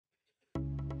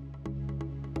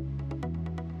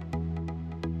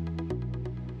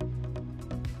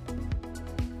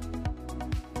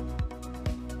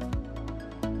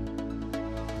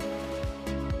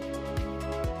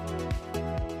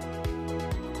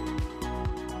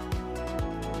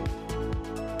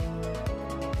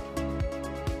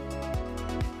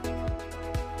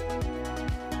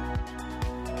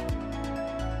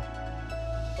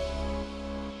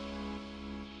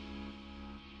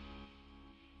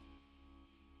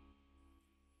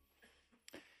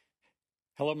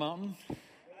Hello, Mountain.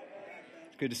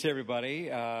 It's good to see everybody.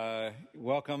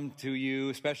 Welcome to you,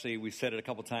 especially, we've said it a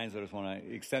couple times, but I just want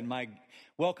to extend my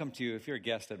welcome to you. If you're a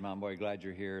guest at Mountain Boy, glad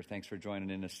you're here. Thanks for joining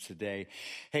in us today.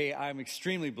 Hey, I'm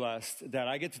extremely blessed that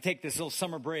I get to take this little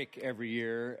summer break every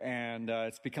year, and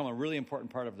it's become a really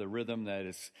important part of the rhythm that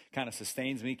is kind of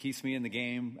sustains me, keeps me in the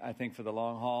game, I think, for the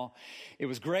long haul. It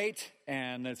was great,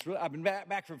 and I've been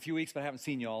back for a few weeks, but I haven't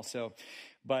seen you all,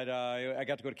 But I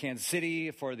got to go to Kansas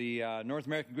City for the North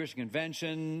American Christian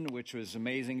Convention, which was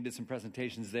amazing. Did some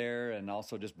presentations there and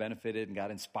also just benefited and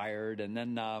got inspired. And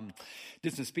then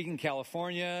did some speaking in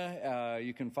California.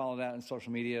 You can follow that on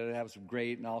social media. That was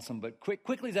great and awesome. But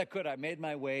quickly as I could, I made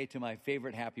my way to my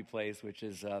favorite happy place, which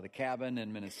is the cabin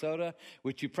in Minnesota,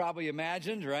 which you probably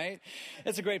imagined, right?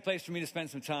 It's a great place for me to spend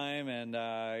some time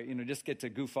and, just get to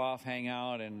goof off, hang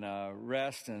out, and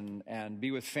rest and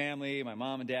be with family. My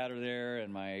mom and dad are there,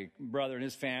 and my brother and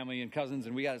his family and cousins,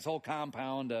 and we got this whole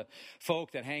compound of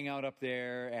folk that hang out up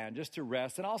there, and just to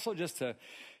rest, and also just to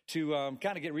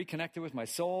kind of get reconnected with my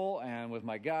soul and with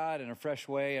my God in a fresh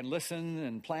way, and listen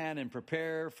and plan and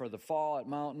prepare for the fall at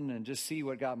Mountain, and just see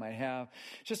what God might have.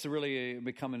 It's just to really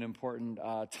become an important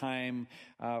time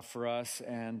for us,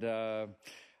 and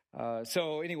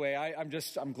so anyway,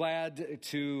 I'm glad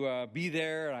to be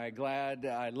there, and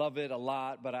I love it a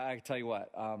lot. But I tell you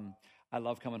what, I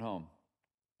love coming home.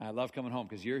 I love coming home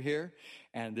because you're here,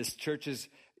 and this church is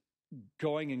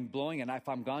going and blowing, and if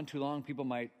I'm gone too long, people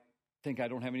might think I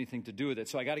don't have anything to do with it.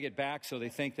 So I got to get back so they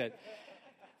think that,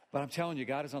 but I'm telling you,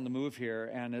 God is on the move here,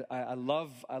 and I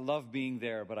love being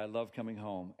there, but I love coming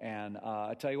home. And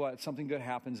I tell you what, something good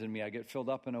happens in me. I get filled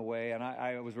up in a way, and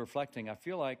I was reflecting. I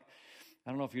feel like,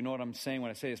 I don't know if you know what I'm saying when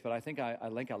I say this, but I think I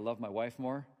love my wife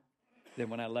more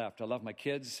than when I left. I love my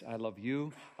kids. I love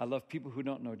you. I love people who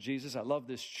don't know Jesus. I love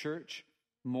this church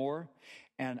more,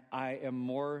 and I am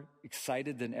more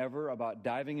excited than ever about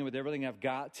diving in with everything I've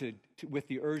got to with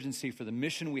the urgency for the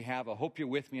mission we have. I hope you're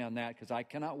with me on that, because I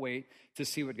cannot wait to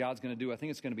see what God's going to do. I think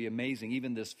it's going to be amazing,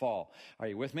 even this fall. Are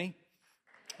you with me?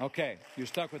 Okay, you're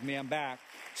stuck with me. I'm back.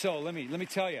 So let me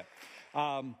tell you.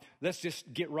 Let's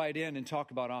just get right in and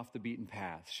talk about off the beaten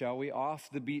path, shall we? Off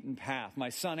the beaten path. My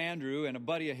son Andrew and a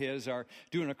buddy of his are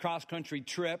doing a cross-country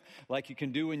trip like you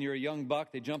can do when you're a young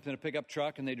buck. They jumped in a pickup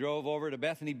truck and they drove over to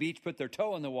Bethany Beach, put their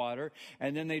toe in the water,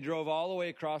 and then they drove all the way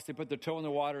across. They put their toe in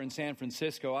the water in San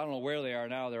Francisco. I don't know where they are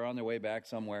now. They're on their way back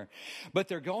somewhere. But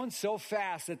they're going so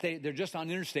fast that they're just on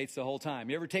interstates the whole time.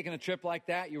 You ever taken a trip like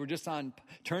that? You were just on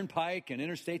Turnpike and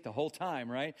Interstate the whole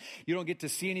time, right? You don't get to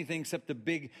see anything except the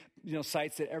big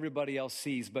sights that everybody else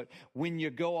sees. But when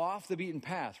you go off the beaten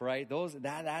path, right,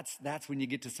 that's when you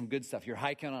get to some good stuff. You're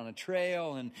hiking on a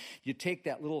trail, and you take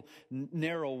that little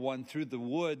narrow one through the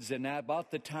woods, and about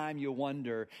the time you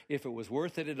wonder if it was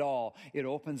worth it at all, it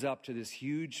opens up to this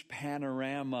huge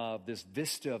panorama of this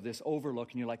vista, of this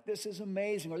overlook, and you're like, this is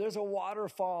amazing. Or there's a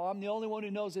waterfall. I'm the only one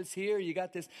who knows it's here. You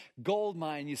got this gold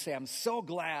mine. You say, I'm so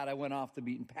glad I went off the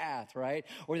beaten path, right?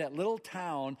 Or that little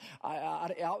town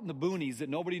out in the boonies that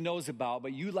nobody knows about,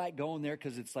 but you like going there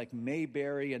because it's like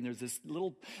Mayberry, and there's this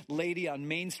little lady on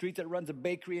Main Street that runs a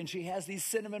bakery, and she has these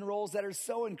cinnamon rolls that are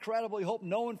so incredible. You hope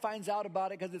no one finds out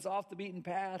about it because it's off the beaten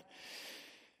path.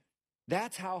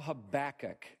 That's how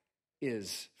Habakkuk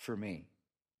is for me.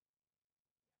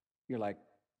 You're like,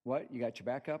 what? You got your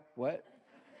back up? What?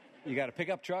 You got a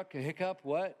pickup truck, a hiccup?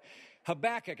 What?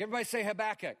 Habakkuk. Everybody say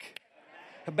Habakkuk.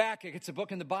 Habakkuk. It's a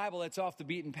book in the Bible that's off the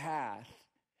beaten path.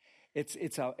 It's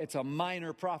a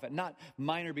minor prophet. Not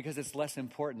minor because it's less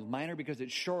important. Minor because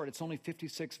it's short. It's only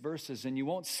 56 verses, and you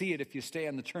won't see it if you stay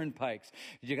on the turnpikes.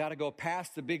 You got to go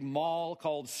past the big mall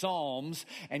called Psalms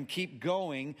and keep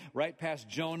going right past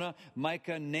Jonah,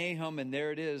 Micah, Nahum, and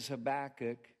there it is,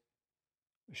 Habakkuk.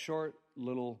 A short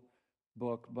little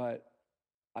book, but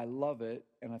I love it,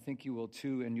 and I think you will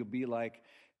too, and you'll be like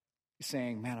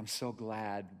saying, man, I'm so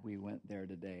glad we went there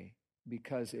today,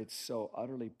 because it's so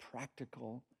utterly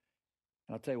practical.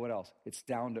 And I'll tell you what else. It's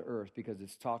down to earth, because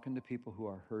it's talking to people who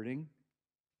are hurting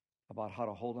about how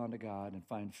to hold on to God and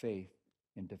find faith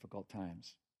in difficult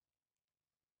times.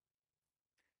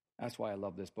 That's why I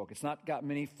love this book. It's not got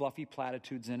many fluffy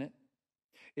platitudes in it.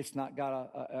 It's not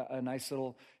got a nice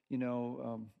little,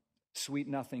 sweet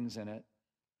nothings in it.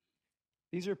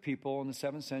 These are people in the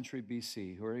 7th century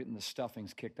BC who are getting the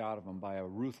stuffings kicked out of them by a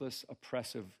ruthless,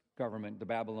 oppressive government. The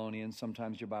Babylonians,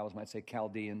 sometimes your Bibles might say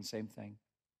Chaldeans, same thing.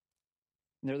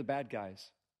 And they're the bad guys.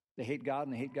 They hate God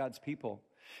and they hate God's people.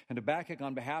 And Habakkuk,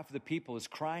 on behalf of the people, is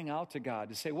crying out to God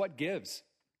to say, what gives?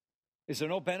 Is there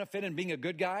no benefit in being a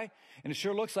good guy? And it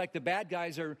sure looks like the bad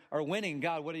guys are winning.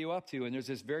 God, what are you up to? And there's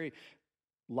this very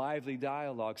lively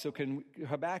dialogue. So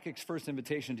Habakkuk's first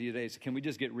invitation to you today is, can we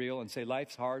just get real and say,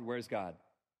 life's hard, where's God?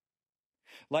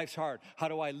 Life's hard. How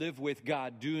do I live with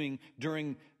God during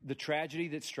the tragedy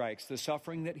that strikes, the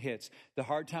suffering that hits, the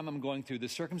hard time I'm going through, the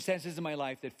circumstances in my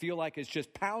life that feel like it's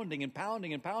just pounding and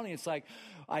pounding and pounding? It's like,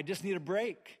 I just need a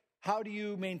break. How do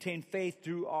you maintain faith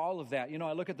through all of that? You know,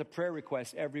 I look at the prayer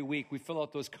requests every week. We fill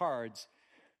out those cards,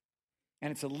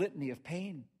 and it's a litany of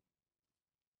pain.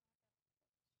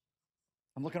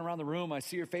 I'm looking around the room. I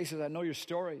see your faces. I know your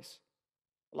stories.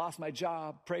 I lost my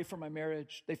job. Pray for my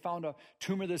marriage. They found a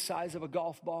tumor the size of a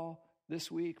golf ball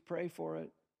this week. Pray for it.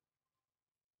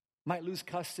 Might lose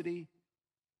custody.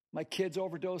 My kids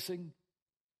overdosing.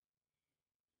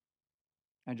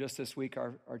 And just this week,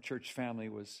 our church family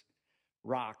was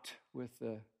rocked with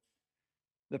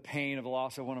the pain of the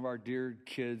loss of one of our dear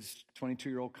kids,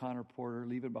 22-year-old Connor Porter,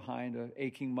 leaving behind an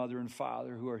aching mother and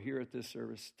father who are here at this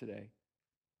service today.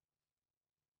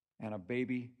 And a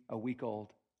baby, a week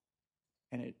old.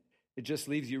 And it just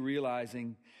leaves you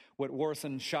realizing what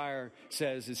Warson Shire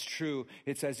says is true.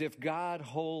 It's as if God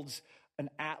holds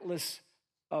an atlas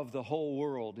of the whole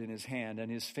world in his hand,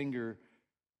 and his finger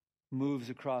moves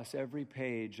across every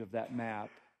page of that map,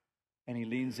 and he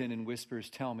leans in and whispers,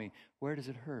 tell me, where does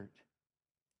it hurt?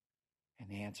 And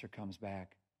the answer comes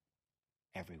back,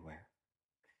 everywhere.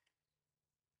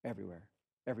 Everywhere.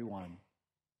 Everyone.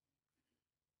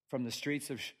 From the streets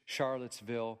of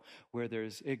Charlottesville, where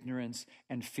there's ignorance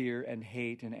and fear and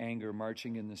hate and anger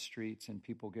marching in the streets and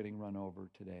people getting run over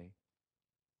today,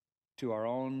 to our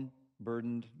own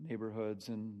burdened neighborhoods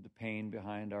and the pain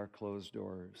behind our closed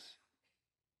doors.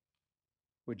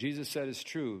 What Jesus said is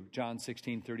true, John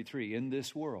 16:33, in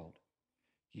this world,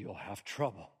 you'll have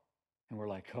trouble. And we're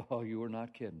like, oh, you were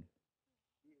not kidding.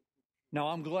 Now,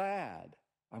 I'm glad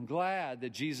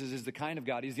that Jesus is the kind of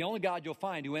God. He's the only God you'll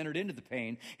find who entered into the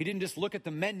pain. He didn't just look at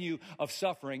the menu of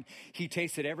suffering. He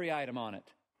tasted every item on it.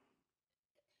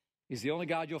 He's the only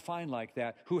God you'll find like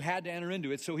that, who had to enter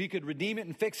into it so he could redeem it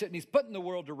and fix it. And he's putting the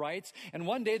world to rights. And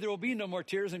one day there will be no more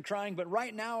tears and crying. But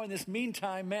right now, in this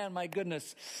meantime, man, my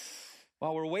goodness,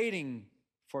 while we're waiting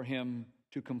for him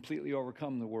to completely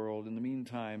overcome the world, in the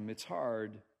meantime, it's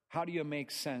hard. How do you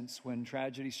make sense when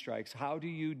tragedy strikes? How do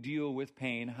you deal with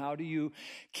pain? How do you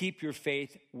keep your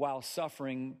faith while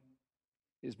suffering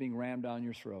is being rammed down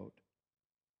your throat?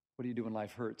 What do you do when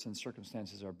life hurts and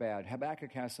circumstances are bad?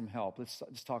 Habakkuk has some help. Let's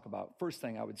talk about. First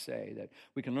thing I would say that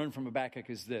we can learn from Habakkuk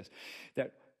is this,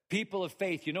 that people of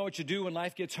faith, you know what you do when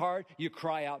life gets hard? You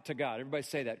cry out to God. Everybody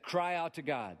say that. Cry out to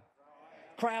God.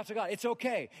 Cry out to God. It's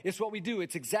okay. It's what we do.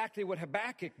 It's exactly what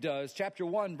Habakkuk does. Chapter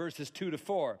 1, verses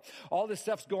 2-4. All this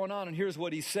stuff's going on, and here's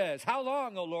what he says. How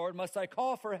long, O Lord, must I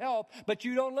call for help, but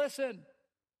you don't listen?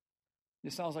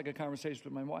 This sounds like a conversation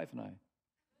with my wife and I.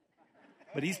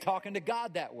 But he's talking to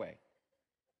God that way.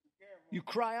 You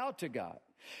cry out to God.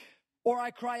 Or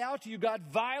I cry out to you, God,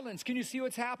 violence. Can you see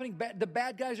what's happening? The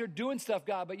bad guys are doing stuff,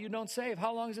 God, but you don't save.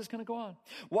 How long is this going to go on?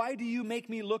 Why do you make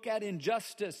me look at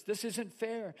injustice? This isn't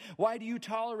fair. Why do you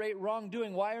tolerate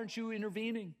wrongdoing? Why aren't you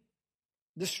intervening?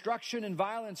 Destruction and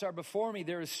violence are before me.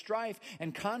 There is strife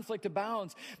and conflict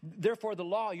abounds. Therefore, the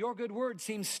law, your good word,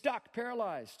 seems stuck,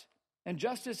 paralyzed. And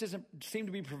justice doesn't seem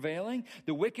to be prevailing.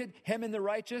 The wicked hem in the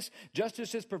righteous.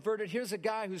 Justice is perverted. Here's a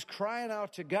guy who's crying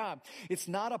out to God. It's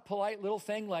not a polite little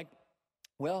thing like,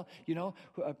 well, you know,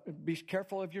 be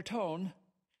careful of your tone.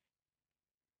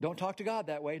 Don't talk to God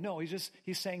that way. No, he's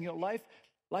saying, you know,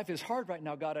 life is hard right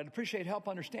now, God. I'd appreciate help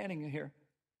understanding it here.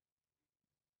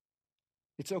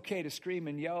 It's okay to scream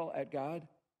and yell at God.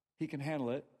 He can handle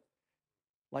it.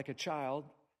 Like a child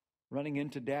running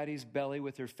into daddy's belly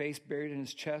with her face buried in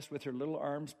his chest, with her little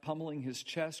arms pummeling his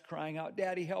chest, crying out,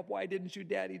 Daddy, help. Why didn't you,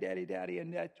 Daddy, Daddy, Daddy?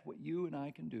 And that's what you and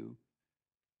I can do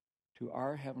to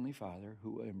our Heavenly Father,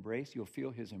 who will embrace. You'll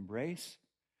feel his embrace,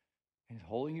 and he's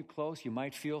holding you close. You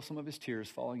might feel some of his tears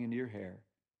falling into your hair,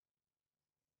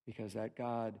 because that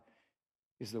God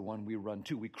is the one we run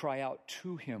to. We cry out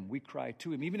to him. We cry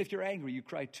to him. Even if you're angry, you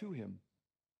cry to him,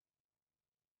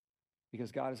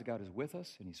 because God is a God who's with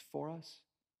us and he's for us.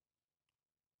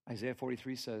 Isaiah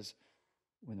 43 says,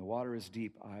 when the water is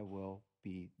deep, I will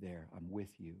be there. I'm with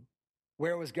you.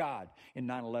 Where was God in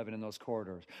 9/11 in those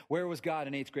corridors? Where was God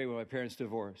in 8th grade when my parents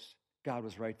divorced? God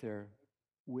was right there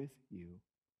with you.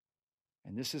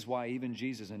 And this is why even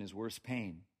Jesus in his worst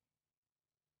pain,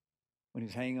 when he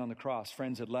was hanging on the cross,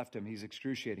 friends had left him. He's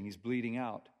excruciating. He's bleeding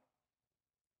out.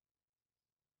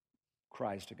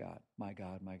 Cries to God, my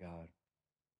God,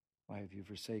 why have you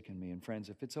forsaken me? And friends,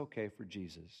 if it's okay for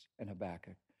Jesus and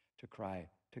Habakkuk to cry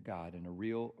to God in a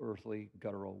real, earthly,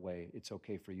 guttural way, it's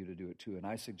okay for you to do it too. And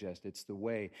I suggest it's the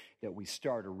way that we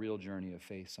start a real journey of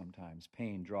faith sometimes.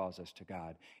 Pain draws us to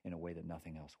God in a way that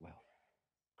nothing else will.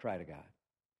 Cry to God.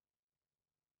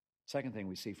 Second thing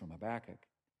we see from Habakkuk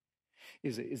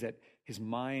is that his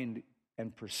mind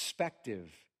and perspective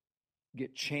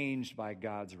get changed by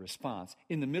God's response.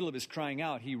 In the middle of his crying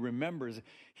out, he remembers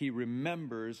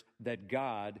that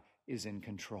God is in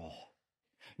control.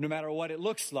 No matter what it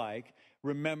looks like,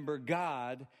 remember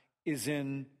God is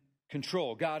in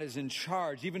control. God is in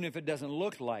charge, even if it doesn't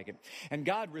look like it. And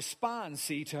God responds,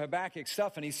 see, to Habakkuk's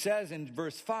stuff, and he says in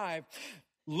verse 5,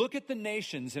 look at the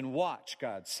nations and watch,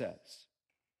 God says.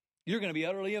 You're going to be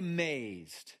utterly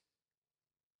amazed.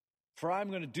 For I'm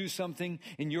going to do something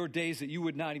in your days that you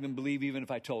would not even believe even if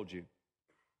I told you.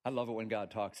 I love it when God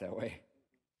talks that way.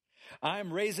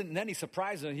 I'm raising, and then he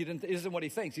surprises him. He isn't what he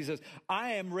thinks. He says,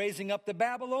 I am raising up the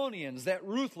Babylonians, that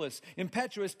ruthless,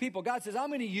 impetuous people. God says, I'm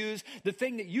going to use the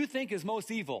thing that you think is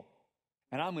most evil,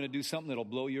 and I'm going to do something that'll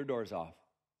blow your doors off.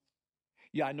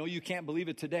 Yeah, I know you can't believe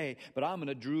it today, but I'm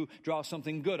going to draw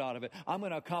something good out of it. I'm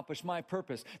going to accomplish my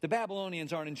purpose. The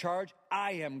Babylonians aren't in charge.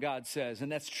 I am, God says.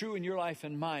 And that's true in your life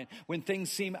and mine. When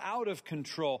things seem out of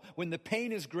control, when the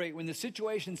pain is great, when the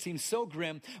situation seems so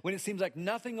grim, when it seems like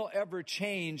nothing will ever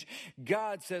change,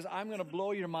 God says, I'm going to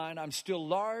blow your mind. I'm still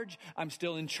large. I'm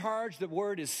still in charge. The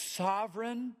word is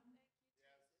sovereign.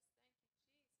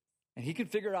 And he can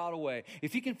figure out a way.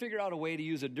 If he can figure out a way to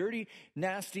use a dirty,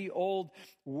 nasty, old,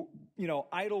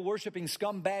 idol-worshiping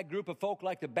scumbag group of folk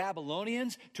like the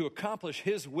Babylonians to accomplish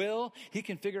his will, he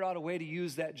can figure out a way to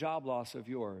use that job loss of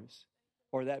yours,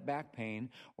 or that back pain,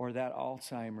 or that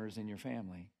Alzheimer's in your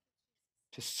family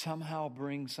to somehow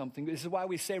bring something. This is why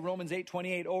we say Romans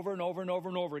 8:28 over and over and over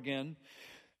and over again.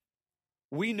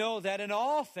 We know that in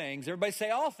all things, everybody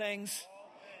say all things,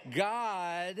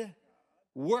 God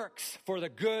works for the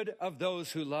good of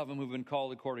those who love him, who've been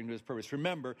called according to his purpose.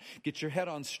 Remember, get your head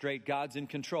on straight. God's in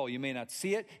control. You may not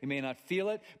see it, you may not feel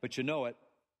it, but you know it.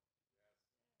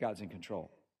 God's in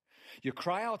control. You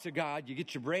cry out to God, you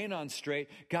get your brain on straight.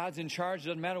 God's in charge,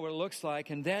 doesn't matter what it looks like.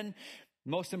 And then,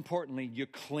 most importantly, you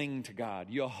cling to God.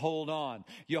 You hold on.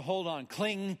 You hold on.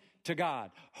 Cling to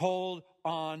God. Hold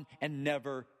on and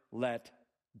never let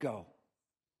go.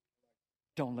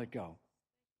 Don't let go.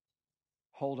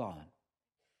 Hold on.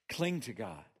 Cling to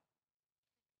God.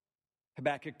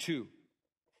 Habakkuk 2.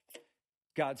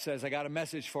 God says, I got a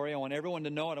message for you. I want everyone to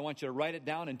know it. I want you to write it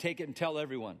down and take it and tell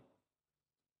everyone.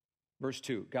 Verse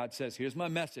 2, God says, here's my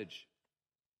message.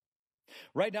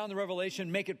 Write down the revelation,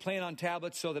 make it plain on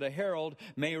tablets so that a herald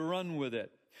may run with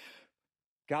it.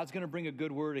 God's going to bring a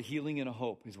good word, a healing, and a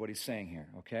hope is what he's saying here,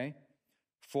 okay?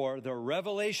 For the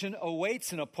revelation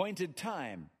awaits an appointed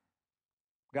time.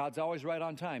 God's always right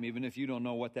on time, even if you don't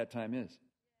know what that time is.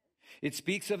 It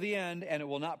speaks of the end, and it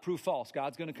will not prove false.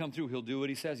 God's going to come through. He'll do what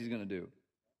he says he's going to do.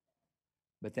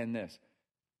 But then this,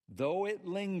 though it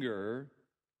linger,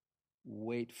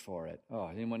 wait for it. Oh,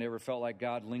 anyone ever felt like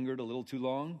God lingered a little too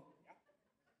long?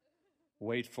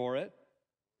 Wait for it,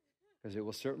 because it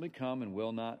will certainly come and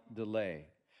will not delay.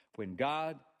 When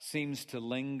God seems to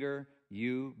linger,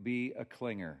 you be a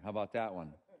clinger. How about that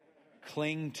one?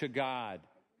 Cling to God.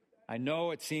 I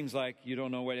know it seems like you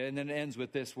don't know what, and then it ends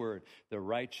with this word, the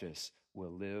righteous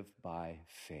will live by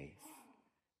faith.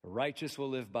 The righteous will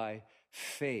live by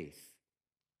faith.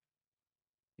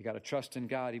 You got to trust in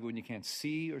God even when you can't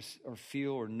see or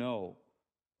feel or know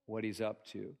what he's up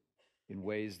to in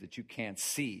ways that you can't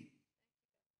see.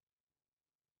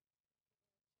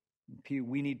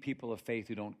 We need people of faith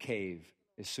who don't cave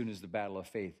as soon as the battle of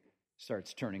faith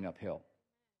starts turning uphill.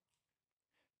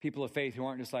 People of faith who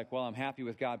aren't just like, well, I'm happy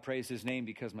with God, praise his name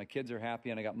because my kids are happy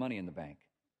and I got money in the bank.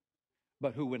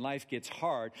 But who, when life gets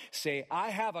hard, say, I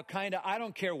have a kind of, I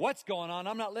don't care what's going on,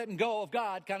 I'm not letting go of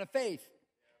God kind of faith.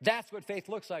 That's what faith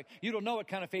looks like. You don't know what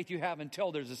kind of faith you have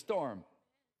until there's a storm.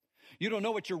 You don't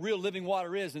know what your real living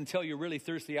water is until you're really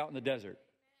thirsty out in the desert.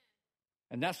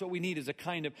 And that's what we need is a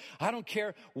kind of, I don't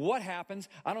care what happens.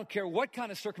 I don't care what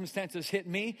kind of circumstances hit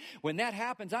me. When that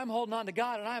happens, I'm holding on to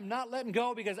God and I'm not letting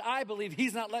go because I believe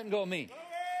he's not letting go of me.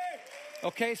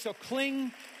 Okay, so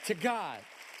cling to God.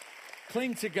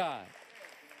 Cling to God.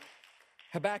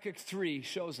 Habakkuk 3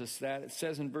 shows us that. It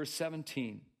says in verse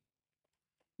 17,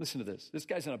 listen to this. This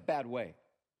guy's in a bad way.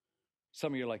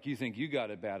 Some of you are like, you think you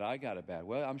got it bad. I got it bad.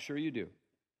 Well, I'm sure you do.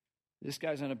 This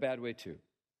guy's in a bad way too.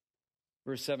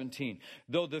 Verse 17,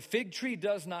 though the fig tree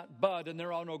does not bud and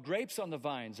there are no grapes on the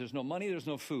vines, there's no money, there's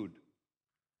no food.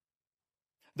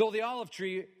 Though the olive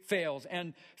tree fails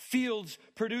and fields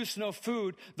produce no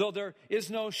food, though there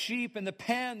is no sheep in the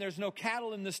pen, there's no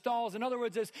cattle in the stalls. In other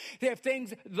words, if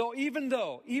things, even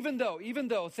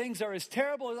though things are as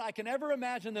terrible as I can ever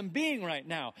imagine them being right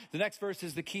now, the next verse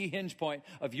is the key hinge point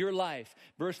of your life.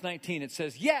 Verse 19, it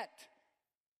says, yet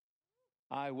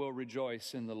I will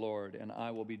rejoice in the Lord, and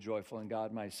I will be joyful in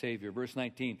God my Savior. Verse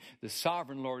 19, the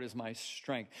sovereign Lord is my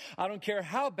strength. I don't care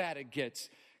how bad it gets,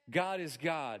 God is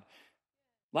God.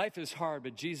 Life is hard,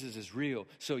 but Jesus is real.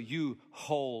 So you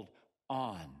hold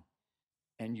on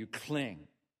and you cling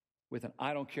with an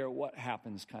I don't care what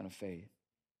happens kind of faith.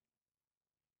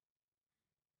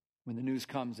 When the news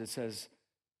comes that says,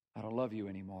 I don't love you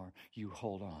anymore, you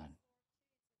hold on.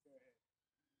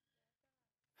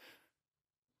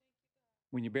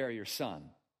 When you bury your son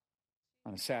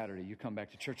on a Saturday, you come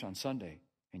back to church on Sunday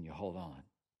and you hold on.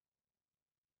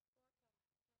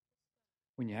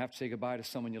 When you have to say goodbye to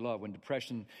someone you love, when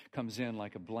depression comes in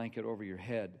like a blanket over your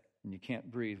head and you can't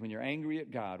breathe, when you're angry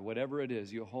at God, whatever it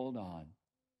is, you hold on.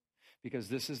 Because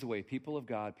this is the way people of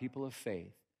God, people of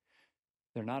faith,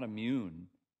 they're not immune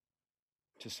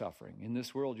to suffering. In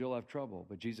this world, you'll have trouble,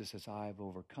 but Jesus says, I've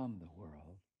overcome the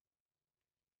world.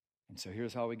 And so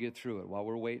here's how we get through it while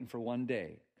we're waiting for one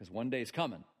day, because one day is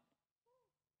coming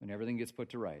when everything gets put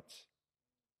to rights.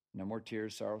 No more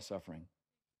tears, sorrow, suffering.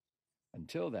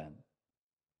 Until then,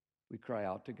 we cry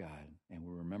out to God, and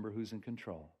we remember who's in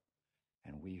control,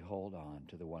 and we hold on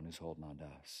to the one who's holding on to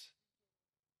us.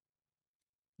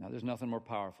 Now, there's nothing more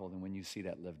powerful than when you see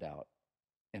that lived out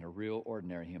in a real,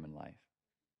 ordinary human life.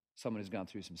 Someone who's gone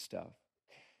through some stuff.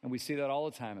 And we see that all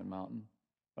the time at Mountain.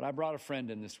 But I brought a friend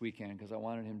in this weekend because I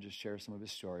wanted him to share some of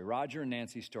his story. Roger and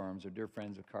Nancy Storms are dear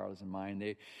friends of Carla's and mine.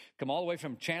 They come all the way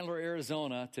from Chandler,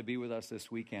 Arizona to be with us this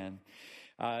weekend.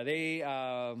 They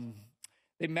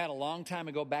met a long time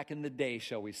ago, back in the day,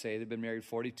 shall we say. They've been married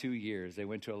 42 years.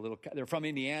 They're from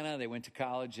Indiana. They went to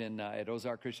college at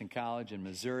Ozark Christian College in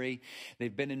Missouri.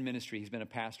 They've been in ministry. He's been a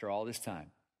pastor all this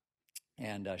time.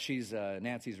 And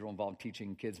Nancy's real involved in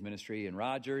teaching kids ministry. And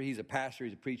Roger, he's a pastor,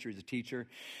 he's a preacher, he's a teacher.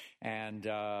 And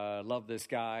love this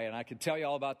guy. And I could tell you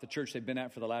all about the church they've been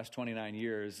at for the last 29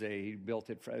 years. He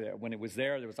built it, when it was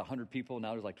there was 100 people.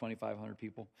 Now there's like 2,500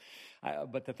 people.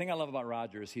 But the thing I love about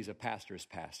Roger is he's a pastor's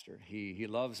pastor. He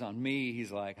loves on me.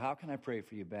 He's like, how can I pray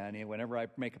for you, Ben? And whenever I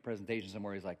make a presentation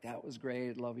somewhere, he's like, that was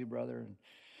great. Love you, brother. And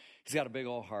he's got a big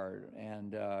old heart.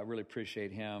 And I really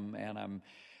appreciate him. And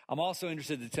I'm also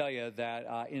interested to tell you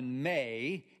that in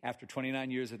May, after 29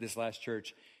 years at this last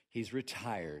church, he's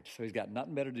retired. So he's got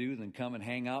nothing better to do than come and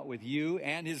hang out with you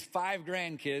and his 5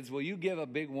 grandkids. Will you give a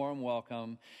big warm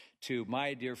welcome to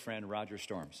my dear friend, Roger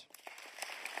Storms.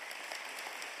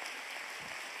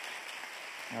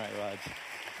 All right,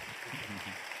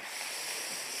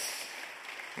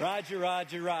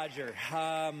 Roger. Roger.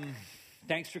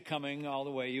 Thanks for coming all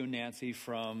the way, you and Nancy,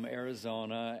 from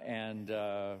Arizona. And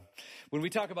when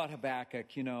we talk about Habakkuk,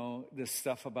 this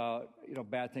stuff about,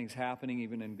 bad things happening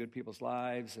even in good people's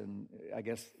lives and I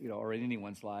guess, or in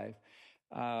anyone's life,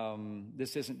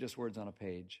 this isn't just words on a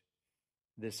page.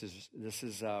 This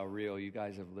is real. You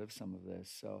guys have lived some of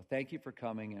this. So thank you for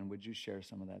coming, and would you share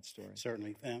some of that story?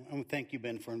 Certainly. Thank you,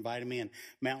 Ben, for inviting me. And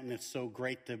Mountain, it's so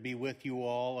great to be with you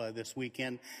all this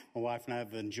weekend. My wife and I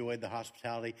have enjoyed the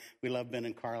hospitality. We love Ben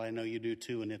and Carla. I know you do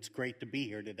too, and it's great to be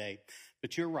here today.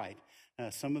 But you're right.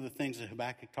 Some of the things that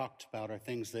Habakkuk talked about are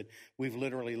things that we've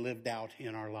literally lived out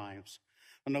in our lives.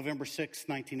 On November 6,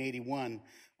 1981,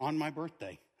 on my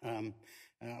birthday,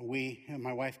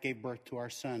 my wife gave birth to our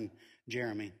son,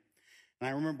 Jeremy. And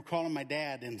I remember calling my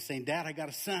dad and saying, Dad, I got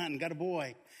a son, got a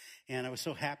boy. And I was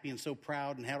so happy and so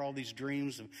proud and had all these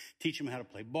dreams of teaching him how to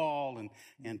play ball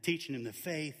and teaching him the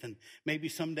faith. And maybe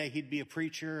someday he'd be a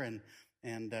preacher.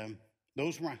 And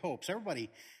those were my hopes.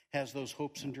 Everybody has those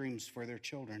hopes and dreams for their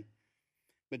children.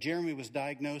 But Jeremy was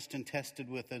diagnosed and tested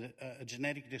with a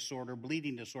genetic disorder,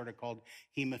 bleeding disorder called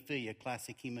hemophilia,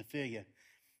 classic hemophilia.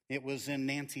 It was in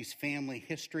Nancy's family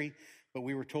history, but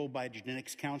we were told by a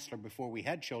genetics counselor before we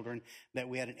had children that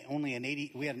we had an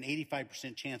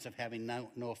 85% chance of having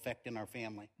no effect in our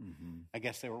family. Mm-hmm. I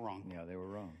guess they were wrong. Yeah, they were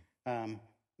wrong.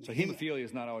 So hemophilia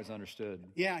is not always understood.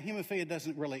 Yeah, hemophilia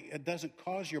doesn't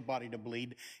cause your body to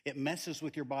bleed. It messes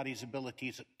with your body's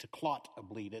abilities to clot a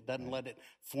bleed. It doesn't let it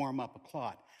form up a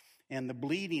clot. And the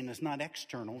bleeding is not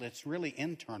external. It's really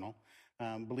internal.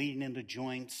 Bleeding into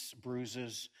joints,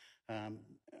 bruises.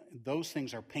 Those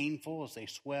things are painful as they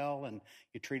swell and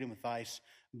you treat them with ice.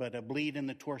 But a bleed in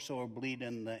the torso or bleed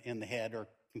in the head or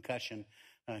concussion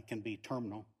can be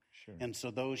terminal. Sure. And so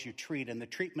those you treat. And the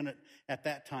treatment at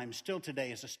that time, still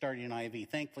today, is a starting IV.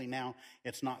 Thankfully now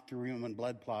it's not through human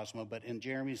blood plasma, but in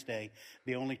Jeremy's day,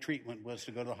 the only treatment was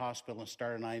to go to the hospital and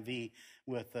start an IV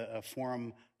with a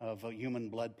form of human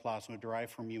blood plasma,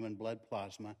 derived from human blood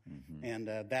plasma. Mm-hmm.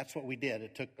 And that's what we did.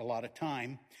 It took a lot of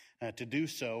time to do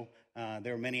so.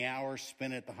 There were many hours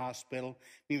spent at the hospital.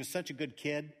 He was such a good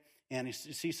kid. And you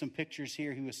see some pictures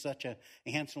here. He was such a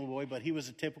handsome boy, but he was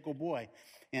a typical boy.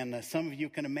 And some of you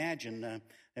can imagine,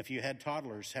 if you had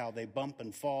toddlers, how they bump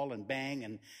and fall and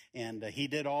bang. And he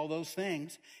did all those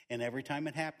things. And every time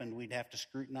it happened, we'd have to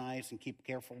scrutinize and keep a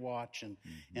careful watch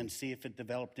and see if it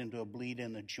developed into a bleed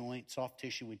in a joint. Soft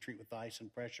tissue we'd treat with ice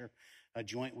and pressure. A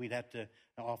joint we'd have to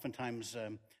oftentimes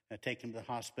take him to the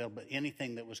hospital. But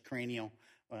anything that was cranial,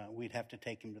 we'd have to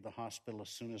take him to the hospital as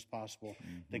soon as possible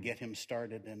to get him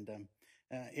started. And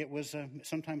it was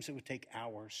sometimes it would take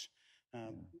hours.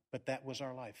 But that was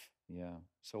our life. Yeah.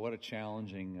 So what a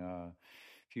challenging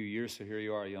few years. So here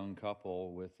you are, a young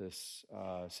couple with this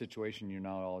situation you're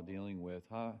now all dealing with.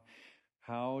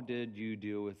 How did you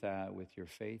deal with that with your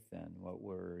faith then? What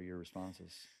were your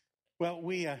responses? Well,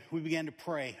 we began to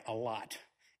pray a lot,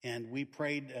 and we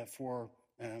prayed for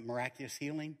miraculous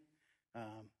healing.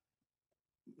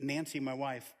 Nancy, my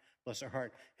wife, bless her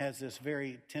heart, has this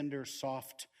very tender,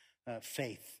 soft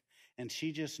faith. And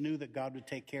she just knew that God would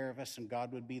take care of us and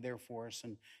God would be there for us.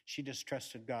 And she just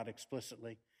trusted God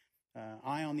explicitly.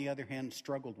 I, on the other hand,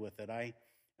 struggled with it.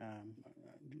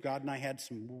 God and I had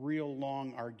some real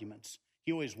long arguments.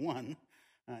 He always won.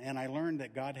 And I learned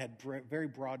that God had very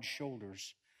broad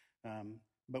shoulders.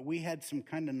 But we had some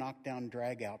kind of knockdown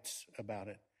drag-outs about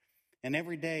it. And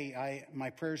every day,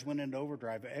 my prayers went into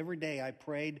overdrive. Every day I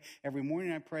prayed. Every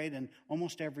morning I prayed. And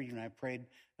almost every evening I prayed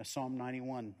Psalm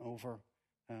 91 over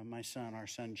our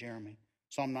son Jeremy.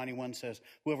 Psalm 91 says,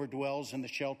 "Whoever dwells in the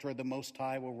shelter of the Most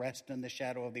High will rest in the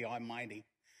shadow of the Almighty.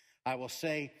 I will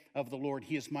say of the Lord,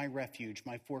 He is my refuge,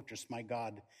 my fortress, my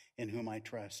God, in whom I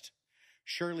trust.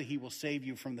 Surely He will save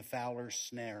you from the fowler's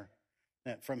snare,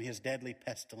 from his deadly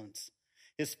pestilence.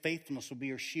 His faithfulness will be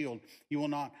your shield. You will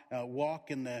not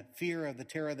walk in the fear of the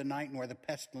terror of the night, nor the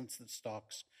pestilence that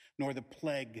stalks, nor the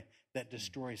plague that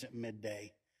destroys at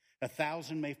midday.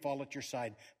 1,000 may fall at your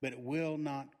side, but it will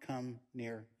not come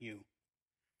near you."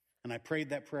 And I prayed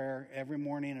that prayer every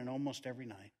morning and almost every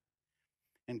night.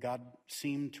 And God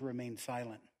seemed to remain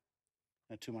silent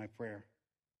to my prayer.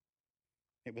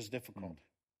 It was difficult.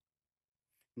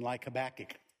 And like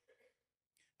Habakkuk,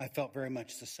 I felt very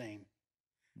much the same.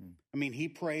 I mean, he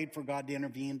prayed for God to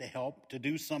intervene, to help, to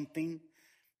do something,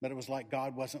 but it was like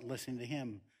God wasn't listening to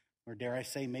him. Or dare I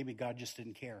say, maybe God just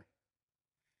didn't care.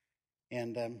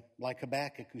 And like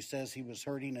Habakkuk, who says he was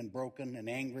hurting and broken and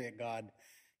angry at God,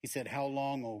 he said, "How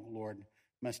long, O Lord,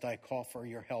 must I call for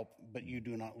your help, but you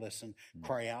do not listen,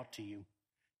 cry out to you,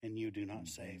 and you do not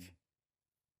save?"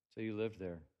 So you lived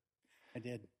there. I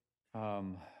did.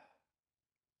 And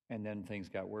then things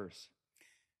got worse.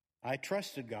 I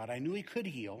trusted God. I knew He could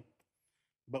heal,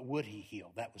 but would He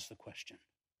heal? That was the question.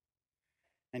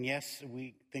 And yes,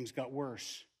 things got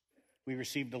worse. We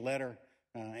received a letter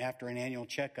after an annual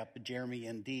checkup that Jeremy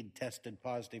indeed tested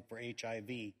positive for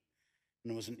HIV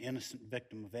and was an innocent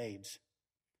victim of AIDS.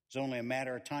 It was only a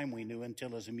matter of time, we knew,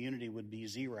 until his immunity would be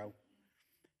zero.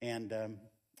 And an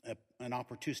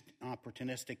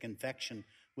opportunistic infection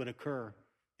would occur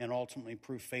and ultimately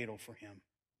prove fatal for him.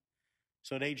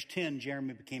 So at age 10,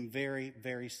 Jeremy became very,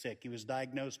 very sick. He was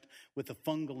diagnosed with a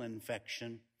fungal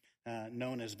infection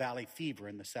known as valley fever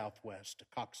in the Southwest, a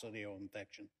coccidial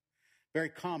infection. Very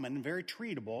common and very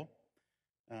treatable,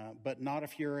 but not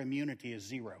if your immunity is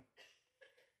zero.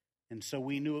 And so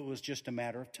we knew it was just a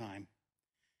matter of time.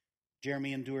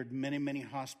 Jeremy endured many, many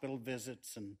hospital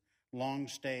visits and long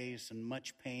stays and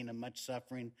much pain and much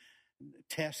suffering,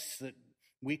 tests that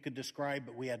we could describe,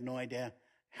 but we had no idea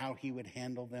how he would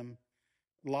handle them.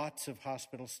 Lots of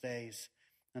hospital stays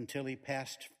until he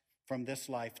passed from this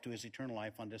life to his eternal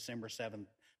life on December 7th,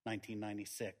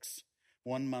 1996.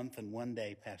 1 month and 1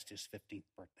 day past his 15th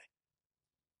birthday.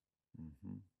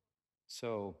 Mm-hmm.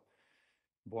 So,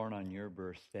 born on your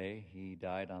birthday, he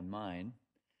died on mine,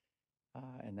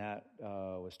 and that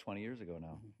was 20 years ago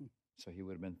now. Mm-hmm. So he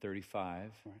would have been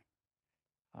 35. Right.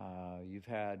 You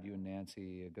and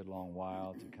Nancy, a good long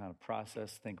while to kind of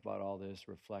process, think about all this,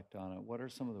 reflect on it. What are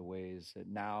some of the ways that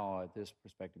now, at this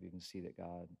perspective, you can see that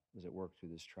God was at work through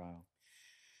this trial?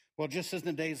 Well, just as in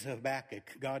the days of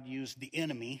Habakkuk, God used the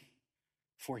enemy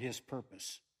for his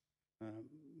purpose.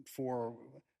 For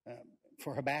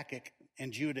Habakkuk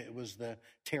and Judah, it was the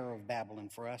terror of Babylon.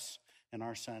 For us and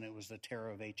our son, it was the terror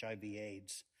of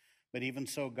HIV/AIDS. But even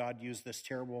so, God used this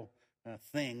terrible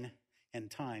thing and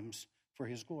times for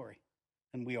his glory.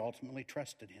 And we ultimately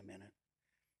trusted him in it.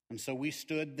 And so we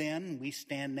stood then, we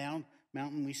stand now,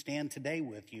 Mountain, we stand today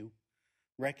with you,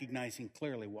 recognizing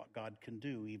clearly what God can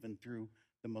do even through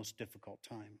the most difficult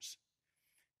times.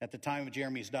 At the time of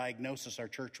Jeremy's diagnosis, our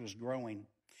church was growing.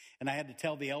 And I had to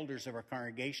tell the elders of our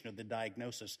congregation of the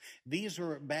diagnosis. These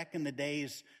were back in the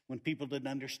days when people didn't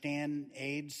understand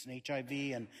AIDS and HIV,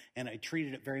 and I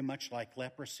treated it very much like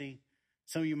leprosy.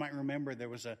 Some of you might remember there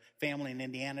was a family in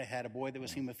Indiana that had a boy that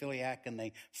was hemophiliac, and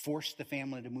they forced the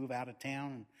family to move out of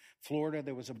town. In Florida,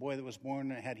 there was a boy that was born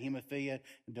that had hemophilia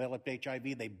and developed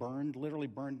HIV. They literally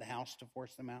burned the house to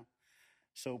force them out.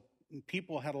 So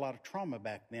people had a lot of trauma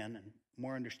back then and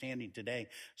more understanding today.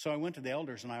 So I went to the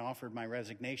elders and I offered my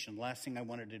resignation. The last thing I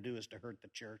wanted to do is to hurt the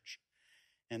church.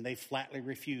 And they flatly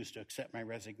refused to accept my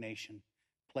resignation,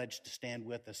 pledged to stand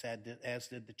with us, as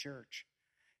did the church.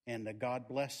 And God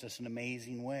blessed us in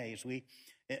amazing ways.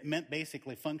 It meant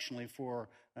basically functionally for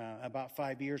about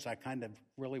 5 years, I kind of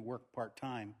really worked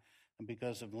part-time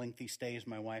because of lengthy stays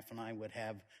my wife and I would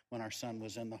have when our son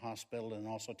was in the hospital and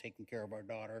also taking care of our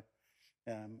daughter.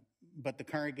 But the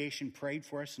congregation prayed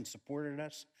for us and supported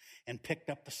us and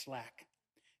picked up the slack.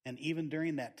 And even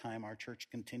during that time, our church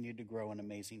continued to grow in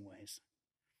amazing ways.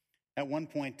 At one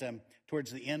point,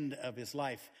 towards the end of his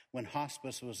life, when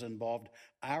hospice was involved,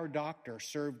 our doctor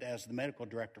served as the medical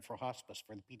director for hospice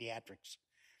for the pediatrics.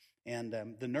 And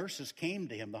the nurses came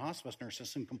to him, the hospice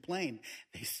nurses, and complained.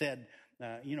 They said,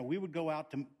 we would go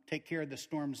out to take care of the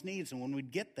Storm's needs, and when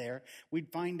we'd get there,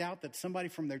 we'd find out that somebody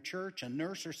from their church, a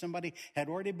nurse or somebody, had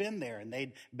already been there, and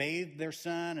they'd bathed their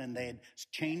son, and they'd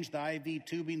changed the IV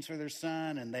tubings for their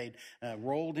son, and they'd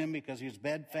rolled him because he was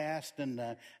bedfast, and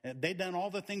they'd done all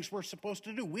the things we're supposed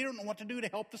to do. We don't know what to do to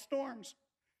help the Storms.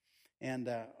 And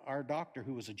our doctor,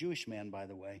 who was a Jewish man, by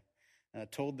the way,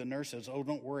 told the nurses,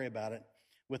 don't worry about it.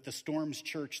 With the Storms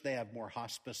Church, they have more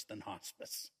hospice than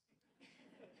hospice.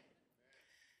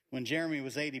 When Jeremy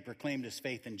was 8, he proclaimed his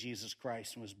faith in Jesus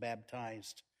Christ and was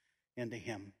baptized into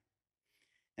him.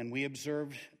 And we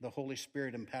observed the Holy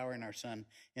Spirit empowering our son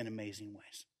in amazing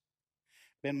ways.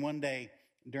 Then one day,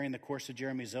 during the course of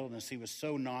Jeremy's illness, he was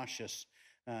so nauseous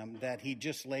that he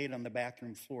just laid on the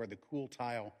bathroom floor. The cool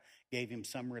tile gave him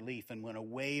some relief, and when a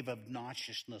wave of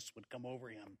nauseousness would come over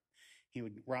him, he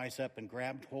would rise up and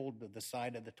grab hold of the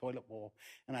side of the toilet bowl,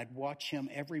 and I'd watch him,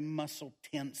 every muscle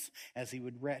tense as he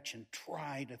would retch and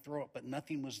try to throw up, but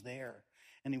nothing was there.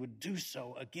 And he would do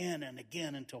so again and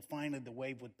again until finally the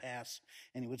wave would pass,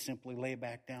 and he would simply lay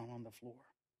back down on the floor.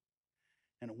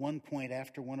 And at one point,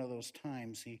 after one of those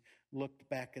times, he looked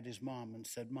back at his mom and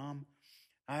said, "Mom,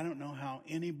 I don't know how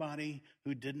anybody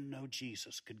who didn't know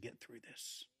Jesus could get through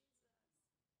this."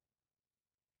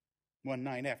 One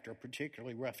night after a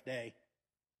particularly rough day,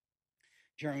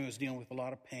 Jeremy was dealing with a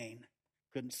lot of pain,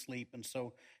 couldn't sleep, and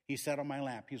so he sat on my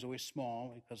lap. He was always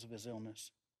small because of his illness.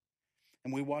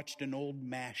 And we watched an old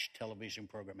MASH television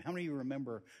program. How many of you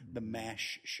remember the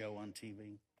MASH show on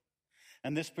TV?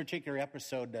 And this particular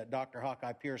episode, Dr.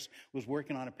 Hawkeye Pierce was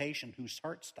working on a patient whose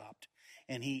heart stopped.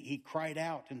 And he cried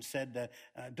out and said,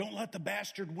 "Don't let the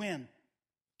bastard win."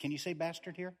 Can you say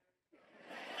bastard here?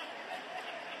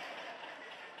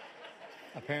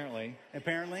 Apparently.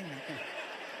 Okay.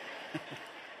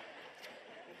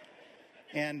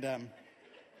 And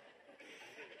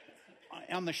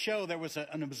on the show, there was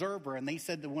an observer, and they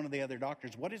said to one of the other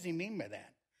doctors, "What does he mean by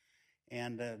that?"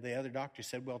 And the other doctor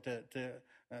said, "Well, to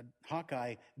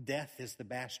Hawkeye, death is the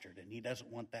bastard, and he doesn't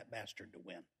want that bastard to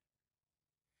win."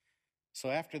 So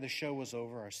after the show was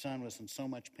over, our son was in so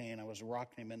much pain, I was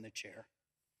rocking him in the chair.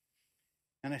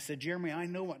 And I said, "Jeremy, I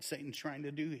know what Satan's trying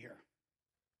to do here.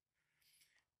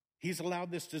 He's allowed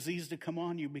this disease to come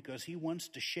on you because he wants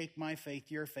to shake my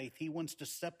faith, your faith. He wants to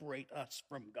separate us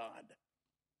from God.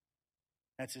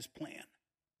 That's his plan.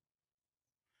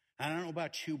 I don't know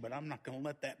about you, but I'm not going to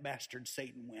let that bastard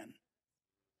Satan win."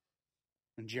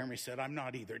 And Jeremy said, "I'm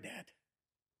not either, Dad."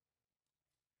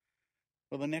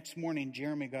 Well, the next morning,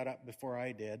 Jeremy got up before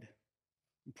I did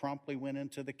and promptly went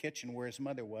into the kitchen where his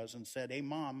mother was and said, "Hey,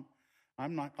 Mom,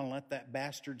 I'm not going to let that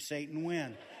bastard Satan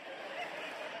win."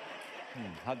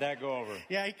 How'd that go over?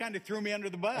 Yeah, he kind of threw me under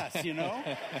the bus, He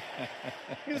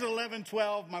was 11,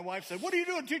 12. My wife said, "What are you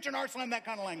doing teaching our son that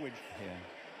kind of language?" Yeah.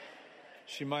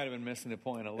 She might have been missing the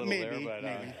point a little Maybe. there,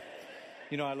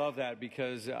 but I love that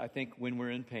because I think when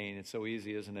we're in pain, it's so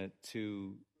easy, isn't it,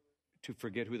 to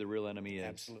forget who the real enemy is.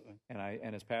 Absolutely.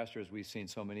 And as pastors, we've seen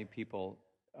so many people,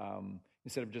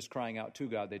 instead of just crying out to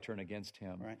God, they turn against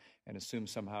him, right, and assume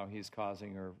somehow he's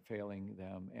causing or failing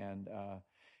them.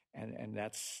 And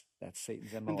that's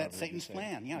Satan's MO. And that's Satan's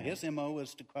plan. Yeah, his MO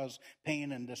is to cause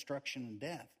pain and destruction and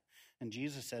death. And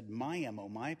Jesus said, my MO,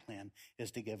 my plan,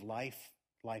 is to give life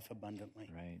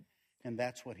abundantly. Right. And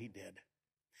that's what he did.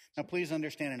 Now, please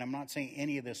understand, and I'm not saying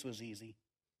any of this was easy.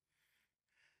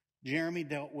 Jeremy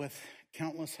dealt with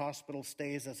countless hospital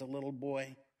stays as a little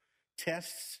boy,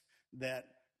 tests that,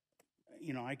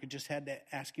 I just had to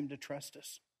ask him to trust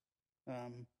us.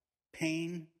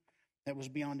 Pain that was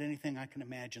beyond anything I can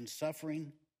imagine,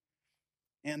 suffering,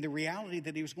 and the reality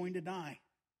that he was going to die.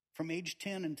 From age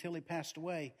 10 until he passed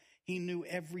away, he knew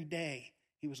every day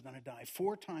he was going to die.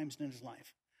 4 times in his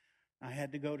life, I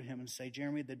had to go to him and say,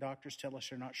 Jeremy, the doctors tell us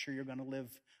they're not sure you're going to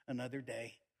live another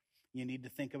day. You need to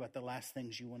think about the last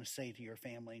things you want to say to your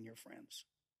family and your friends.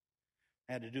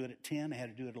 I had to do it at 10. I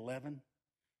had to do it at 11.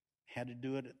 I had to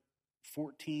do it at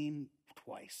 14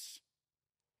 twice.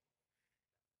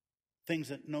 Things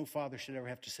that no father should ever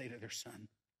have to say to their son.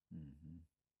 Mm-hmm.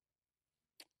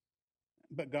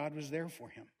 But God was there for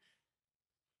him.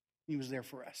 He was there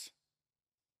for us.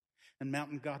 And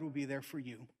Mountain, God will be there for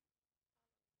you.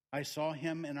 I saw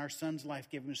him in our son's life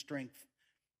give him strength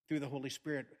through the Holy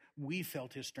Spirit. We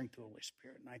felt his strength through the Holy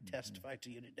Spirit. And I testify to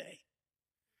you today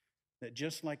that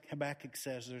just like Habakkuk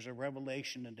says, there's a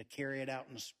revelation, and to carry it out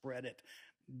and spread it,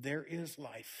 there is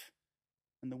life.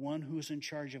 And the one who's in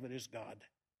charge of it is God.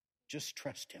 Just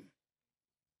trust him.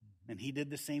 And he did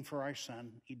the same for our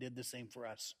son. He did the same for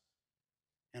us.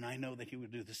 And I know that he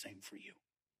would do the same for you.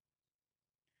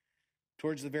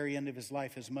 Towards the very end of his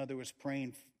life, his mother was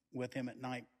praying with him at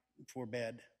night before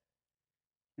bed.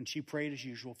 And she prayed as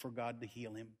usual for God to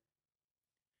heal him.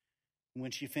 And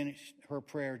when she finished her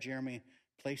prayer, Jeremy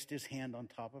placed his hand on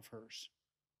top of hers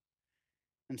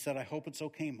and said, I hope it's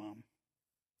okay, Mom,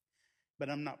 but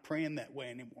I'm not praying that way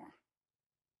anymore.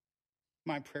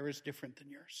 My prayer is different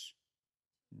than yours.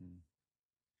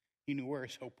 He knew where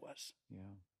his hope was. Yeah.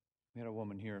 We had a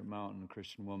woman here at Mountain, a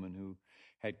Christian woman who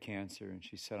had cancer, and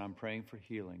she said, I'm praying for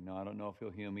healing. Now, I don't know if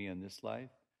he'll heal me in this life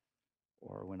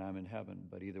or when I'm in heaven,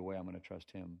 but either way, I'm going to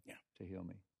trust him to heal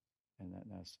me. And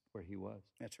that's where he was.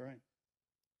 That's right.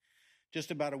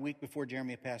 Just about a week before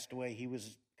Jeremy passed away, he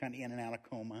was kind of in and out of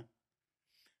coma.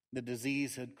 The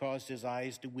disease had caused his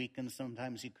eyes to weaken.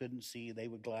 Sometimes he couldn't see. They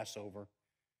would glass over.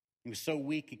 He was so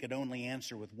weak he could only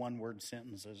answer with one-word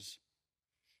sentences.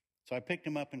 So I picked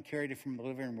him up and carried him from the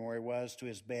living room where he was to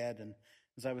his bed. And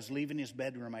as I was leaving his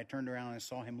bedroom, I turned around and I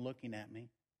saw him looking at me.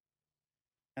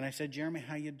 And I said, Jeremy,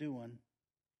 how you doing?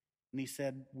 And he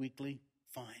said weakly,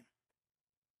 fine.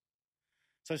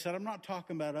 So I said, I'm not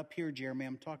talking about up here, Jeremy.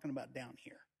 I'm talking about down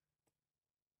here.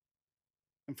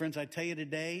 And friends, I tell you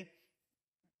today,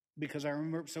 because I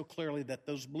remember so clearly that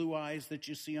those blue eyes that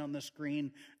you see on the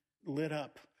screen lit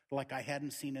up like I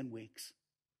hadn't seen in weeks.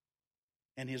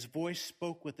 And his voice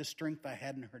spoke with a strength I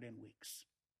hadn't heard in weeks.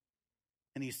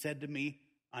 And he said to me,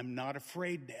 I'm not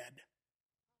afraid, Dad.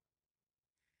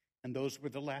 And those were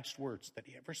the last words that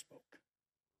he ever spoke.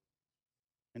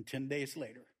 And 10 days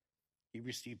later, he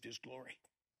received his glory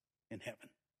in heaven.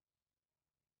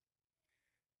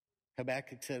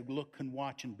 Habakkuk said, look and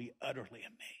watch and be utterly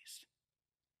amazed.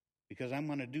 Because I'm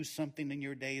going to do something in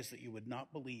your days that you would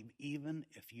not believe, even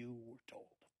if you were told.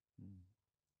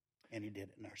 And he did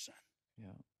it in our son.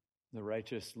 Yeah. The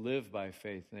righteous live by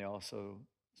faith, and they also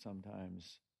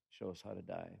sometimes show us how to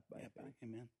die by faith.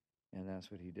 Amen. And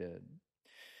that's what he did.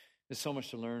 There's so much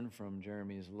to learn from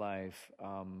Jeremy's life.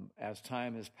 As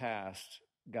time has passed,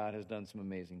 God has done some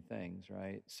amazing things,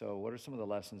 right? So what are some of the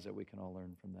lessons that we can all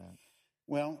learn from that?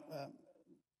 Well,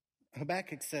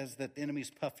 Habakkuk says that the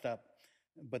enemy's puffed up,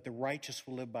 but the righteous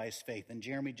will live by his faith. And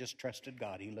Jeremy just trusted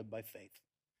God. He lived by faith.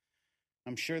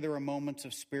 I'm sure there were moments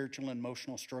of spiritual and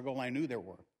emotional struggle. I knew there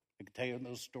were. I could tell you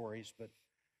those stories, but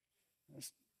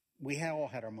we all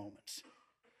had our moments.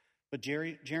 But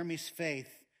Jeremy's faith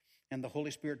and the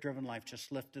Holy Spirit-driven life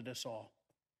just lifted us all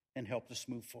and helped us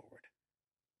move forward.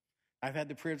 I've had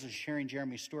the privilege of sharing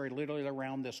Jeremy's story literally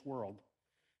around this world.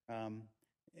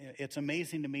 It's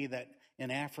amazing to me that in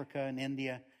Africa and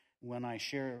India, when I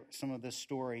share some of this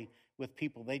story with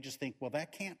people, they just think, well,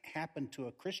 that can't happen to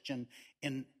a Christian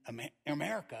in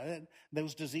America.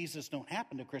 Those diseases don't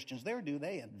happen to Christians there, do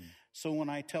they? And so when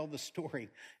I tell the story,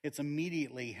 it's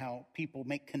immediately how people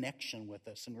make connection with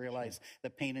us and realize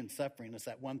that pain and suffering is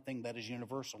that one thing that is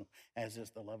universal, as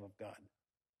is the love of God.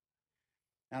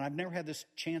 And I've never had this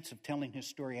chance of telling his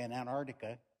story in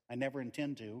Antarctica. I never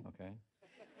intend to. Okay.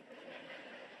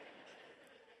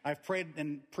 I've prayed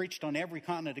and preached on every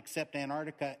continent except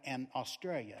Antarctica and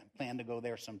Australia. I plan to go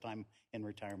there sometime in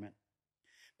retirement.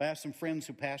 I have some friends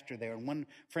who pastor there, and one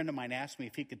friend of mine asked me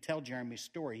if he could tell Jeremy's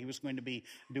story. He was going to be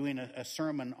doing a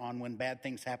sermon on when bad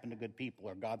things happen to good people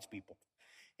or God's people.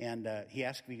 And he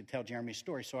asked if he could tell Jeremy's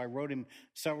story. So I wrote him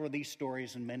several of these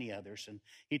stories and many others. And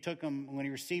he took them, when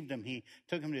he received them, he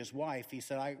took them to his wife. He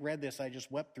said, I read this, I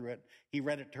just wept through it. He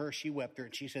read it to her, she wept through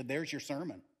it. She said, there's your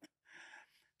sermon.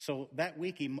 So that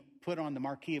week he put on the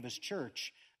marquee of his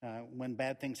church when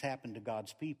bad things happen to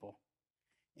God's people.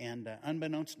 And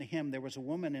unbeknownst to him, there was a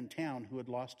woman in town who had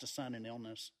lost a son in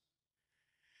illness.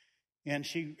 And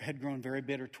she had grown very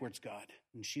bitter towards God.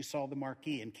 And she saw the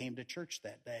marquee and came to church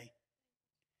that day.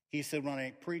 He said, when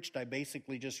I preached, I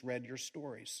basically just read your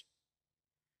stories.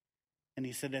 And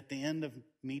he said, at the end of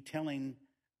me telling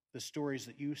the stories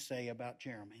that you say about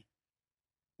Jeremy,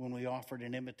 when we offered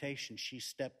an invitation, she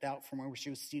stepped out from where she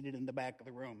was seated in the back of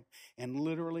the room and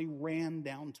literally ran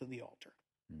down to the altar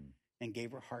and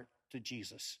gave her heart to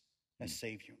Jesus as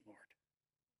Savior and Lord.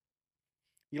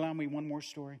 You allow me one more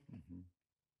story?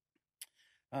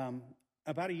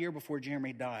 About a year before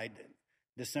Jeremy died,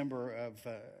 December of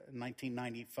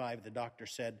 1995, the doctor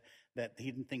said that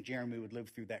he didn't think Jeremy would live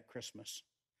through that Christmas.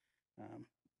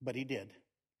 But he did.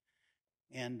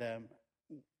 And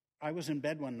I was in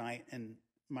bed one night, and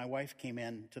my wife came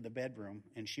in to the bedroom,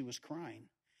 and she was crying.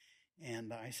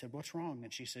 And I said, what's wrong?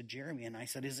 And she said, Jeremy. And I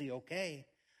said, is he okay?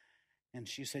 And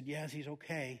she said, yes, he's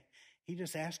okay. He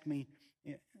just asked me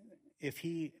if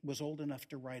he was old enough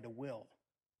to write a will.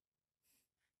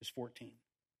 He was 14.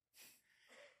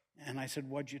 And I said,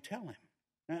 what'd you tell him?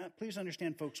 Now, please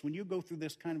understand, folks, when you go through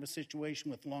this kind of a situation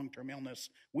with long-term illness,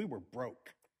 we were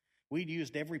broke. We'd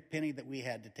used every penny that we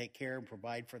had to take care and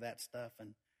provide for that stuff.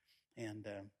 And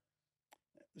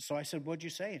so I said, what'd you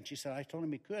say? And she said, I told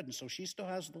him he could. And so she still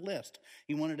has the list.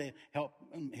 He wanted to help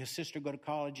his sister go to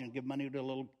college and give money to a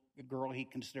little girl he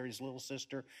considered his little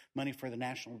sister, money for the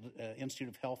National Institute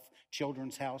of Health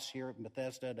Children's House here at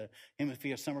Bethesda, to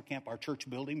Hemophilia Summer Camp, our church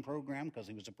building program, because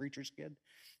he was a preacher's kid.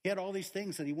 He had all these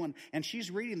things that he wanted. And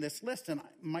she's reading this list, and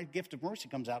my gift of mercy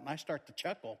comes out, and I start to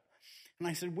chuckle. And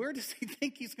I said, where does he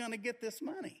think he's going to get this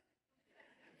money?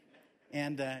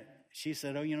 And she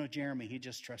said, oh, Jeremy, he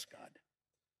just trusts God.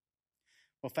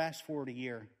 Well, fast forward a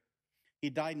year.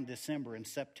 He died in December. In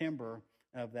September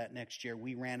of that next year,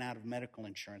 we ran out of medical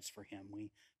insurance for him.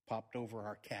 We popped over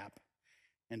our cap.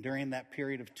 And during that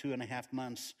period of 2.5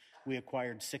 months, we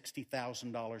acquired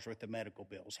 $60,000 worth of medical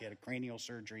bills. He had a cranial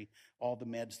surgery, all the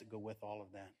meds that go with all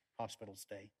of that, hospital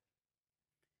stay.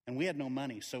 And we had no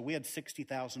money, so we had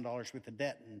 $60,000 worth of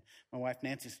debt. And my wife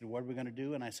Nancy said, what are we going to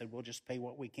do? And I said, we'll just pay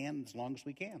what we can as long as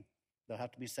we can. They'll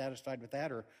have to be satisfied with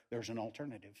that, or there's an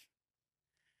alternative.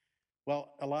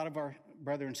 Well, a lot of our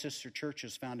brother and sister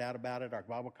churches found out about it. Our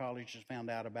Bible colleges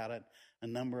found out about it. A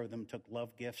number of them took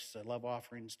love gifts, love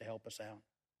offerings to help us out.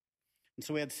 And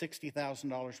so we had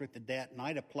 $60,000 worth of debt, and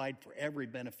I'd applied for every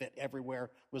benefit everywhere,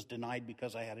 was denied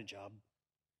because I had a job.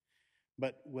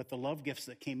 But with the love gifts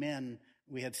that came in,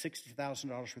 we had $60,000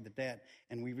 worth of debt,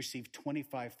 and we received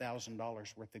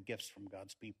 $25,000 worth of gifts from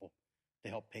God's people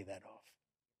to help pay that off.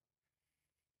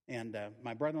 And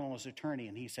my brother-in-law was an attorney,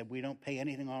 and he said, we don't pay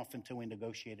anything off until we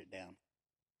negotiate it down.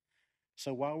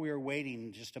 So while we were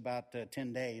waiting just about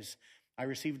 10 days, I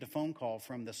received a phone call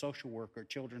from the social worker at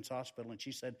Children's Hospital, and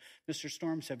she said, Mr.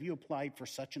 Storms, have you applied for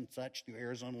such and such through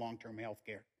Arizona Long-Term Health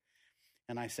Care?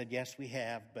 And I said, yes, we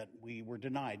have, but we were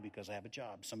denied because I have a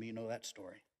job. Some of you know that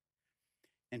story.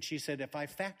 And she said, if I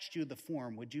faxed you the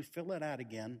form, would you fill it out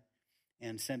again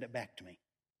and send it back to me?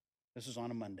 This is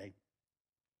on a Monday.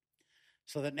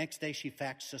 So that next day she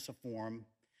faxed us a form,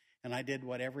 and I did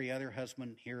what every other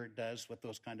husband here does with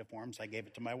those kind of forms. I gave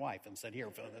it to my wife and said, here,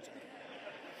 fill this out.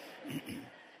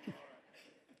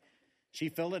 She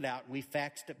filled it out, and we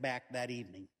faxed it back that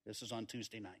evening. This is on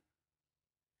Tuesday night.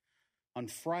 On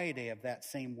Friday of that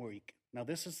same week, now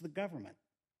this is the government,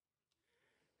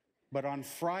 but on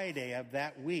Friday of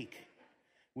that week,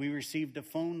 we received a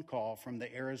phone call from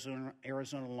the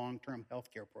Arizona Long-Term Health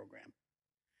Care Program.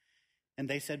 And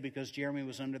they said because Jeremy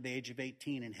was under the age of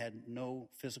 18 and had no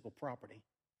physical property,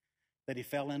 that he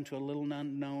fell into a little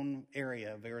unknown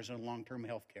area of Arizona long-term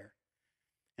health care,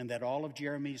 and that all of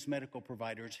Jeremy's medical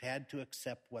providers had to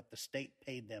accept what the state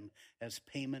paid them as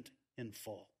payment in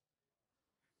full.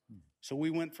 So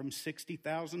we went from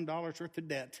 $60,000 worth of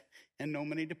debt and no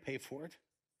money to pay for it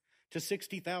to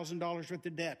 $60,000 worth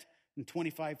of debt and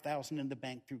 $25,000 in the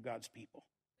bank through God's people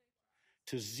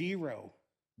to zero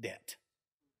debt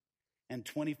and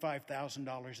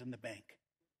 $25,000 in the bank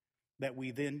that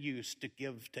we then used to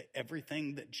give to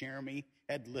everything that Jeremy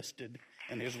had listed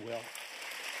in his will.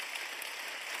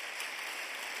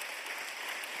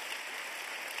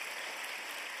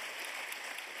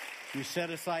 We set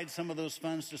aside some of those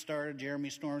funds to start a Jeremy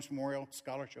Storms Memorial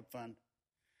Scholarship Fund.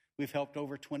 We've helped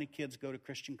over 20 kids go to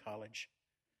Christian college.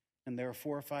 And there are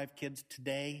 4 or 5 kids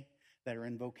today that are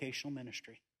in vocational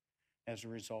ministry as a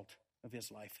result of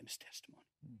his life and his testimony.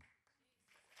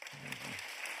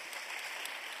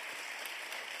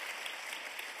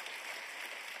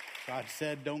 God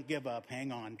said, don't give up.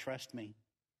 Hang on. Trust me.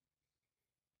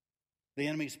 The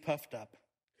enemy's puffed up.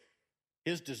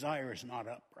 His desire is not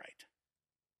upright.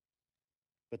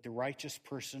 But the righteous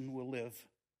person will live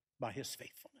by his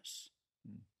faithfulness.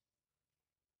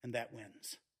 And that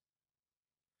wins.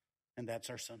 And that's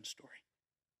our son's story.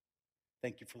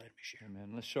 Thank you for letting me share.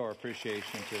 Amen. Let's show our appreciation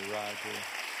to Roger.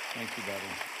 Thank you, buddy.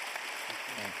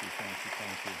 Thank you.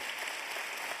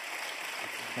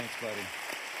 Thanks, buddy.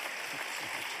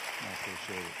 I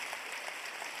appreciate it.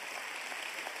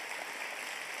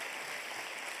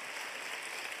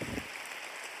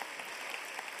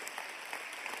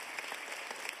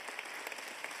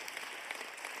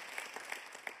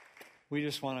 We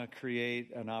just want to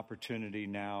create an opportunity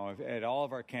now at all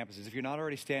of our campuses. If you're not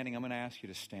already standing, I'm going to ask you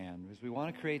to stand because we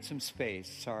want to create some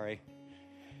space. Sorry.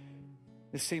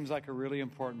 This seems like a really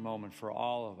important moment for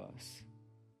all of us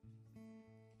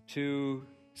to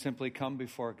simply come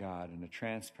before God in a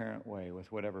transparent way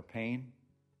with whatever pain,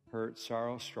 hurt,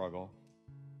 sorrow, struggle,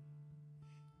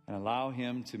 and allow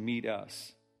Him to meet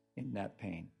us in that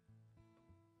pain.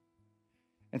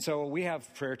 And so we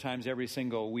have prayer times every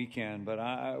single weekend, but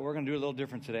we're going to do a little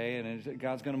different today, and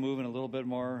God's going to move in a little bit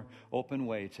more open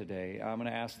way today. I'm going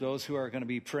to ask those who are going to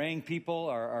be praying people,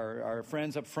 our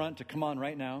friends up front, to come on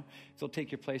right now. So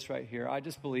take your place right here. I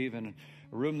just believe in a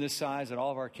room this size at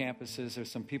all of our campuses,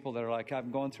 there's some people that are like,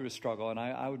 I'm going through a struggle, and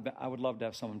I would love to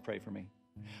have someone pray for me.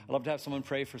 I'd love to have someone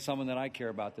pray for someone that I care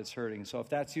about that's hurting. So if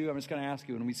that's you, I'm just going to ask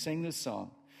you, when we sing this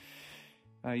song,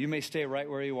 you may stay right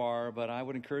where you are, but I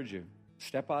would encourage you.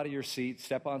 Step out of your seat,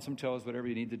 step on some toes, whatever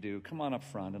you need to do. Come on up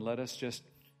front and let us just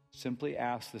simply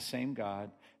ask the same God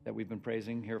that we've been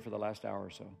praising here for the last hour or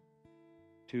so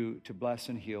to bless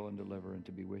and heal and deliver and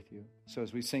to be with you. So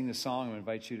as we sing this song, I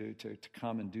invite you to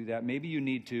come and do that. Maybe you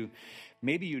need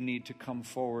to come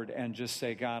forward and just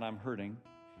say, God, I'm hurting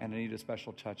and I need a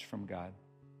special touch from God.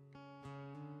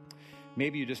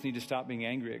 Maybe you just need to stop being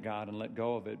angry at God and let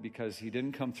go of it because He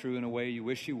didn't come through in a way you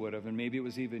wish He would have, and maybe it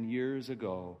was even years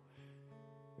ago.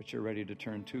 But you're ready to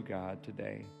turn to God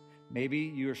today. Maybe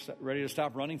you're ready to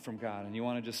stop running from God and you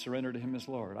want to just surrender to Him as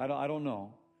Lord. I don't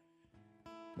know.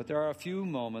 But there are a few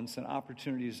moments and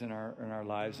opportunities in our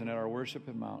lives and at our worship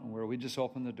at Mountain where we just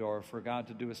open the door for God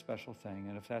to do a special thing.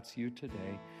 And if that's you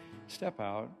today, step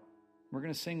out. We're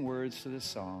going to sing words to this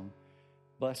song.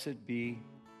 Blessed be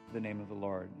the name of the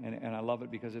Lord. And I love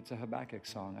it because it's a Habakkuk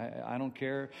song. I don't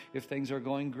care if things are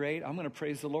going great. I'm going to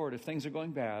praise the Lord. If things are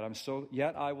going bad,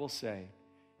 yet I will say,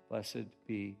 blessed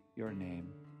be your name.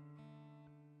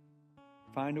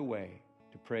 Find a way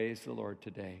to praise the Lord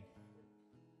today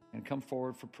and come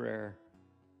forward for prayer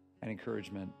and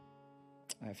encouragement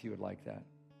if you would like that.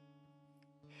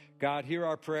 God, hear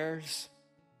our prayers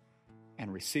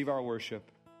and receive our worship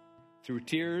through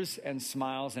tears and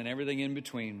smiles and everything in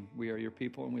between. We are your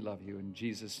people and we love you. In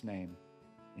Jesus' name,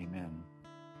 amen.